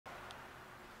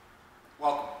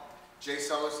Jay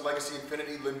Sellers, Legacy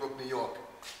Infinity, Lynbrook, New York.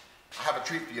 I have a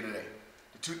treat for you today.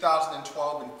 The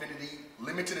 2012 Infiniti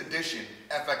Limited Edition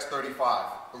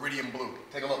FX35, Iridium Blue.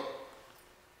 Take a look.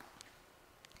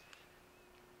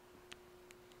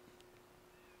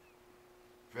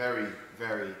 Very,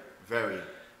 very, very,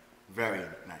 very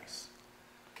nice.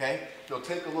 Okay? You'll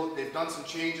take a look. They've done some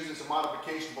changes and some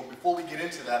modifications, but before we get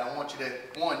into that, I want you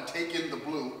to, one, take in the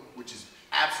blue, which is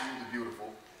absolutely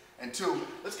beautiful, and two,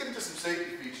 let's get into some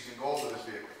safety features and go over this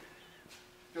vehicle.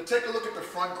 You'll take a look at the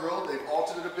front grille. They've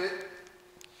altered it a bit,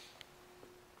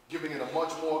 giving it a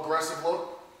much more aggressive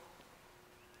look.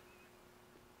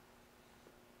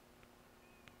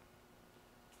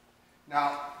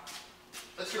 Now,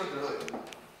 let's get under the hood.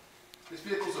 This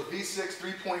vehicle is a V6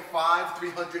 3.5,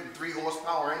 303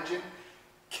 horsepower engine,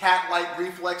 cat-like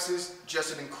reflexes,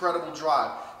 just an incredible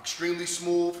drive. Extremely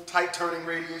smooth, tight turning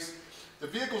radius. The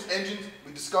vehicle's engine,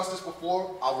 we discussed this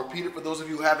before, I'll repeat it for those of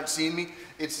you who haven't seen me,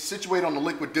 it's situated on the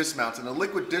liquid dismounts, and the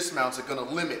liquid dismounts are going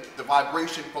to limit the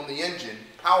vibration from the engine,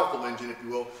 powerful engine if you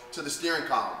will, to the steering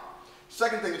column.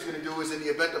 Second thing it's going to do is in the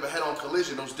event of a head-on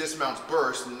collision, those dismounts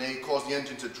burst and they cause the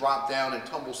engine to drop down and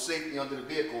tumble safely under the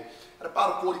vehicle at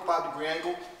about a 45-degree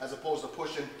angle as opposed to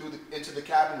pushing into the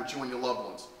cabin with you and your loved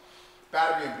ones.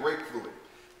 Battery and brake fluid.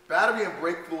 Battery and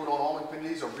brake fluid on all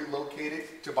Infinitis are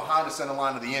relocated to behind the center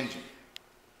line of the engine.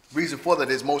 Reason for that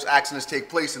is most accidents take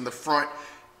place in the front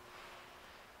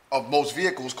of most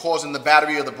vehicles, causing the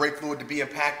battery or the brake fluid to be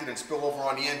impacted and spill over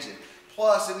on the engine.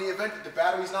 Plus, in the event that the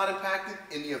battery is not impacted,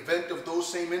 in the event of those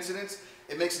same incidents,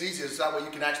 it makes it easier so that way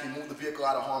you can actually move the vehicle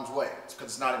out of harm's way. It's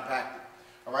because it's not impacted.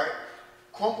 All right?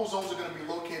 Crumple zones are going to be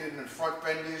located in the front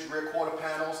fenders, rear quarter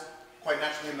panels, quite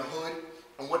naturally in the hood.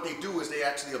 And what they do is they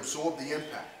actually absorb the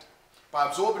impact. By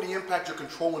absorbing the impact, you're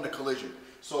controlling the collision.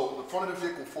 So the front of the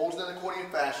vehicle folds in an accordion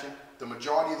fashion. The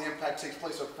majority of the impact takes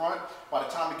place up front. By the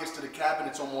time it gets to the cabin,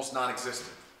 it's almost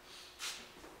non-existent.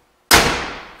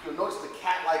 You'll notice the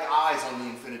cat-like eyes on the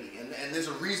Infiniti, and there's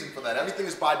a reason for that. Everything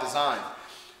is by design.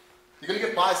 You're going to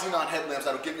get bi-xenon headlamps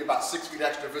that will give you about 6 feet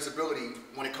extra visibility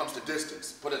when it comes to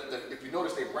distance. But if you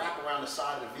notice, they wrap around the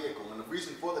side of the vehicle, and the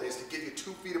reason for that is to give you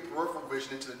 2 feet of peripheral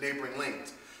vision into the neighboring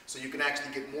lanes. So you can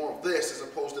actually get more of this as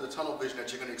opposed to the tunnel vision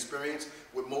that you're going to experience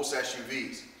with most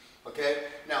SUVs. Okay?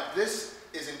 Now this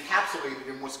is encapsulated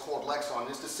in what's called Lexon.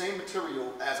 It's the same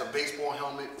material as a baseball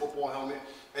helmet, football helmet,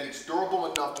 and it's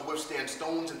durable enough to withstand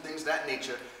stones and things of that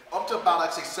nature, up to about,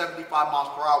 I'd say, 75 miles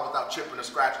per hour without chipping or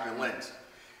scratching your lens.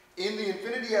 In the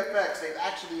Infiniti FX, they've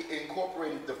actually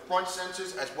incorporated the front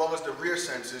sensors as well as the rear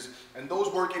sensors, and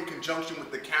those work in conjunction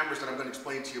with the cameras that I'm going to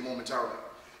explain to you momentarily.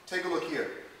 Take a look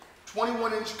here.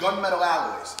 21-inch gunmetal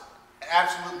alloys.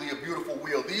 Absolutely a beautiful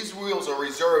wheel. These wheels are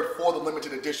reserved for the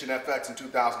limited edition FX in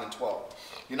 2012.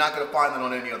 You're not going to find them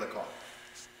on any other car.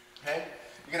 Okay?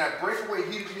 You're going to have breakaway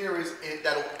heated mirrors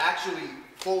that'll actually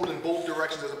fold in both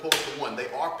directions as opposed to one. They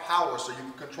are power, so you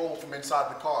can control from inside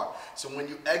the car. So when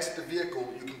you exit the vehicle,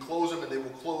 you can close them and they will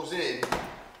close in.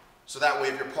 So that way,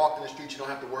 if you're parked in the street, you don't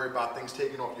have to worry about things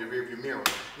taking off your rearview mirror.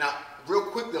 Now, real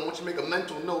quickly, I want you to make a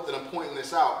mental note that I'm pointing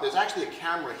this out. There's actually a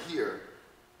camera here,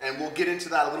 and we'll get into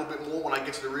that a little bit more when I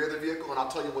get to the rear of the vehicle, and I'll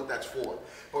tell you what that's for.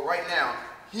 But right now,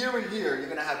 here and here, you're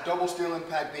going to have double steel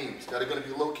impact beams that are going to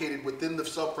be located within the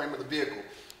subframe of the vehicle.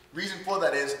 Reason for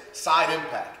that is side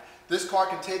impact. This car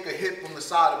can take a hit from the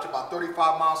side up to about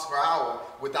 35 miles per hour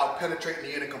without penetrating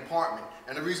the inner compartment.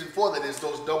 And the reason for that is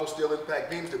those double steel impact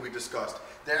beams that we discussed.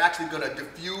 They're actually going to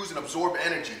diffuse and absorb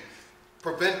energy,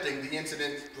 preventing the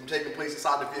incident from taking place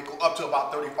inside the vehicle up to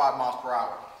about 35 miles per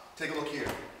hour. Take a look here.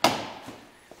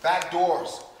 Back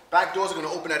doors. Back doors are going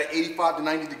to open at an 85 to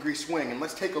 90 degree swing. And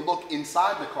let's take a look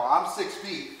inside the car. I'm 6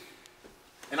 feet,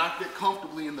 and I fit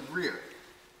comfortably in the rear.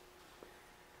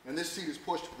 And this seat is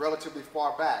pushed relatively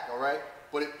far back, all right?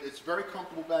 But it's very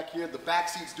comfortable back here. The back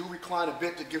seats do recline a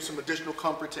bit to give some additional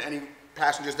comfort to any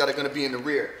passengers that are going to be in the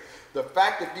rear. The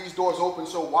fact that these doors open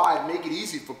so wide make it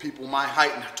easy for people my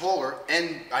height and taller,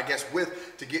 and I guess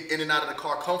width, to get in and out of the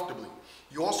car comfortably.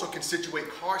 You also can situate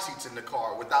car seats in the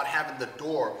car without having the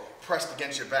door pressed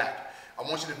against your back. I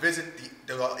want you to visit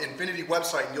the Infiniti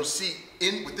website, and you'll see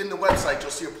within the website, you'll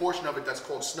see a portion of it that's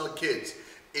called Snug Kids.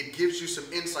 It gives you some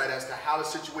insight as to how to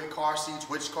situate car seats,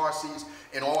 which car seats,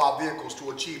 in all our vehicles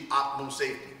to achieve optimum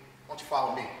safety. Why don't you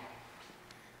follow me?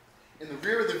 In the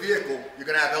rear of the vehicle, you're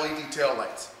going to have LED tail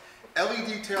lights.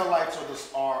 LED tail lights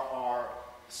are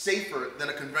safer than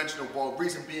a conventional bulb.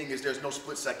 Reason being is there's no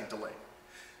split-second delay.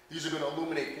 These are going to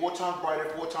illuminate 4 times brighter,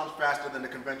 4 times faster than the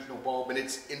conventional bulb, and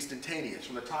it's instantaneous.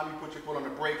 From the time you put your foot on the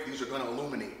brake, these are going to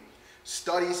illuminate.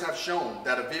 Studies have shown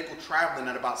that a vehicle traveling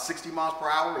at about 60 miles per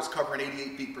hour is covering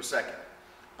 88 feet per second.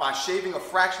 by shaving a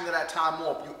fraction of that time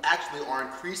off, you actually are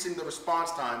increasing the response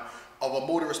time of a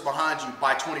motorist behind you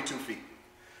by 22 feet.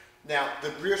 Now, the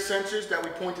rear sensors that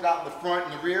we pointed out in the front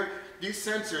and the rear, these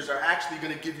sensors are actually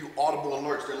going to give you audible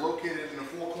alerts. They're located in the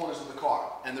four corners of the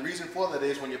car. And the reason for that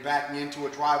is when you're backing into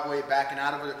a driveway, backing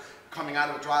out of it, coming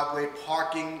out of a driveway,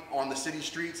 parking on the city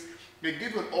streets, they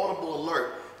give you an audible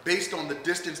alert based on the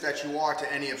distance that you are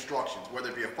to any obstructions, whether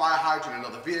it be a fire hydrant,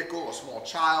 another vehicle, a small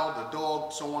child, a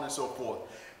dog, so on and so forth.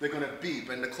 They're going to beep,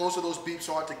 and the closer those beeps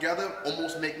are together,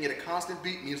 almost making it a constant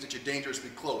beep means that you're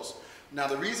dangerously close. Now,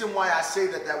 the reason why I say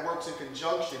that that works in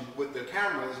conjunction with the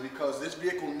camera is because this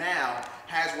vehicle now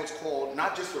has what's called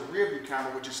not just a rear view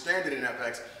camera, which is standard in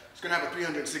FX, it's going to have a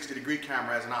 360-degree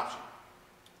camera as an option.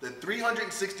 The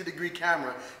 360-degree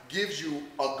camera gives you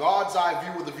a God's eye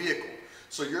view of the vehicle.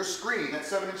 So your screen, that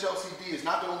 7-inch LCD, is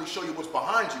not going to only show you what's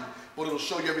behind you, but it'll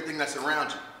show you everything that's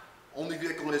around you. Only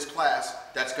vehicle in its class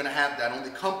that's going to have that, only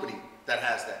company that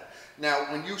has that.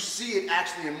 Now, when you see it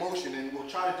actually in motion, and we'll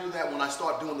try to do that when I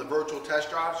start doing the virtual test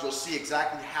drives, you'll see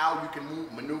exactly how you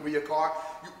can maneuver your car.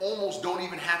 You almost don't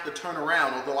even have to turn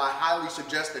around, although I highly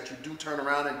suggest that you do turn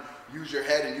around and use your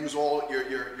head and use all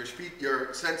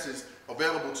your senses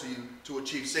available to you to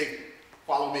achieve safety.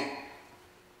 Follow me.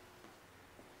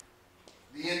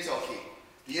 The Intel key.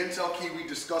 The Intel key we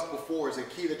discussed before is a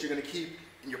key that you're going to keep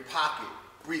in your pocket,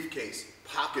 briefcase,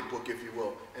 pocketbook, if you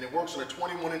will, and it works on a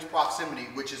 21-inch proximity,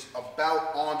 which is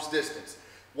about arm's distance.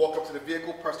 Walk up to the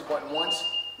vehicle, press the button once.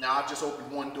 Now I've just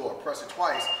opened one door. Press it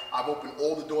twice. I've opened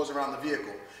all the doors around the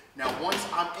vehicle. Now once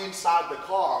I'm inside the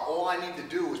car, all I need to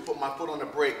do is put my foot on the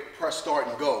brake, press start,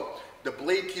 and go. The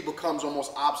blade key becomes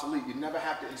almost obsolete. You never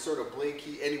have to insert a blade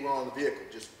key anywhere on the vehicle.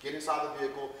 Just get inside the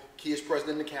vehicle, key is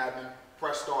present in the cabin,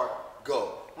 press start,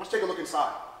 go. Let's take a look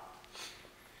inside.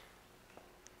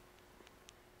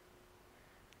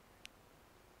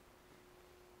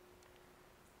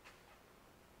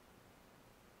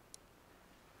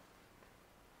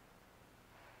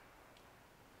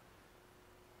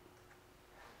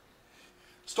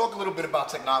 Let's talk a little bit about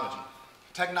technology.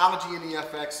 Technology in the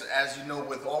FX, as you know,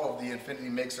 with all of the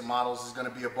Infiniti makes and models, is going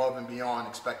to be above and beyond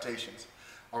expectations.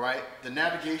 All right, the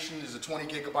navigation is a 20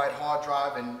 gigabyte hard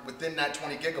drive, and within that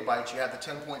 20 gigabytes, you have the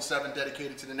 10.7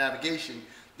 dedicated to the navigation,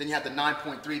 then you have the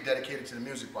 9.3 dedicated to the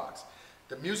music box.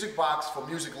 The music box for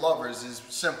music lovers is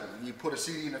simple. You put a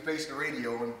CD in the face of the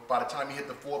radio, and by the time you hit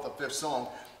the 4th or 5th song,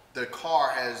 the car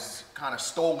has kind of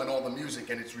stolen all the music,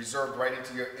 and it's reserved right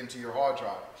into your hard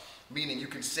drive. Meaning you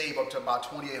can save up to about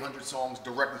 2,800 songs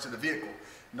directly to the vehicle.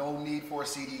 No need for a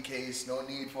CD case, no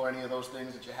need for any of those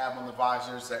things that you have on the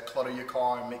visors that clutter your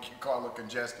car and make your car look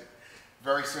congested.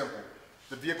 Very simple.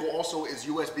 The vehicle also is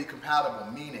USB compatible,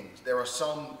 meaning there are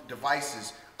some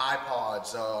devices,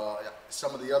 iPods,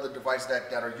 some of the other devices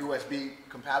that are USB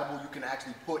compatible, you can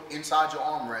actually put inside your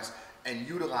armrest and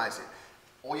utilize it.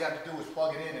 All you have to do is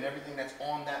plug it in, and everything that's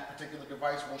on that particular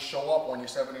device will show up on your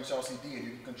 7-inch LCD, and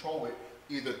you can control it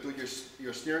either through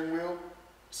your steering wheel,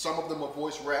 some of them are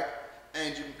voice rec,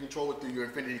 and you can control it through your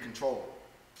Infiniti controller.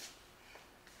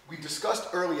 We discussed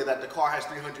earlier that the car has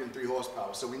 303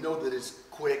 horsepower, so we know that it's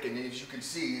quick, and as you can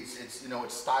see,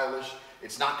 it's stylish,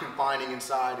 it's not confining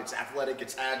inside, it's athletic,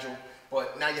 it's agile.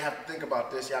 But now you have to think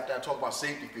about this, you have to talk about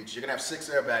safety features. You're going to have 6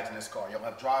 airbags in this car. You'll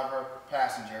have driver,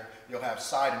 passenger, you'll have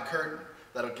side and curtain.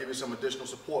 That'll give you some additional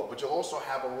support, but you'll also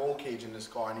have a roll cage in this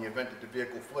car in the event that the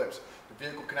vehicle flips. The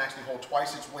vehicle can actually hold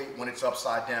twice its weight when it's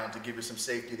upside down to give you some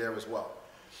safety there as well.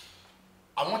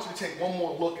 I want you to take one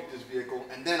more look at this vehicle,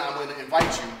 and then I'm going to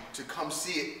invite you to come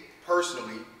see it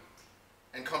personally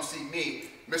and come see me,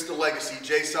 Mr. Legacy,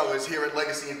 Jay Sellers, here at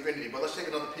Legacy Infiniti. But let's take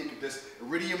another peek at this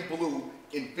Iridium Blue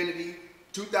Infiniti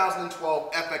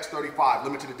 2012 FX35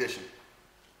 limited edition.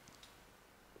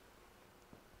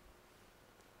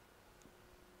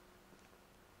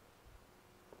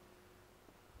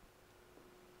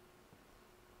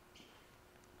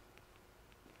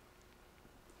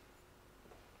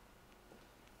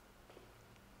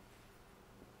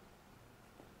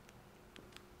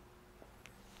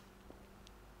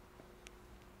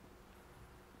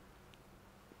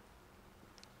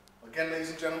 Again, ladies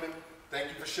and gentlemen, thank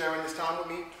you for sharing this time with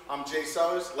me. I'm Jay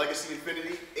Sellers, Legacy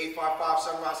Infiniti, 855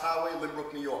 Sunrise Highway,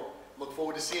 Lynbrook, New York. Look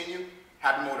forward to seeing you.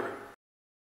 Happy motoring.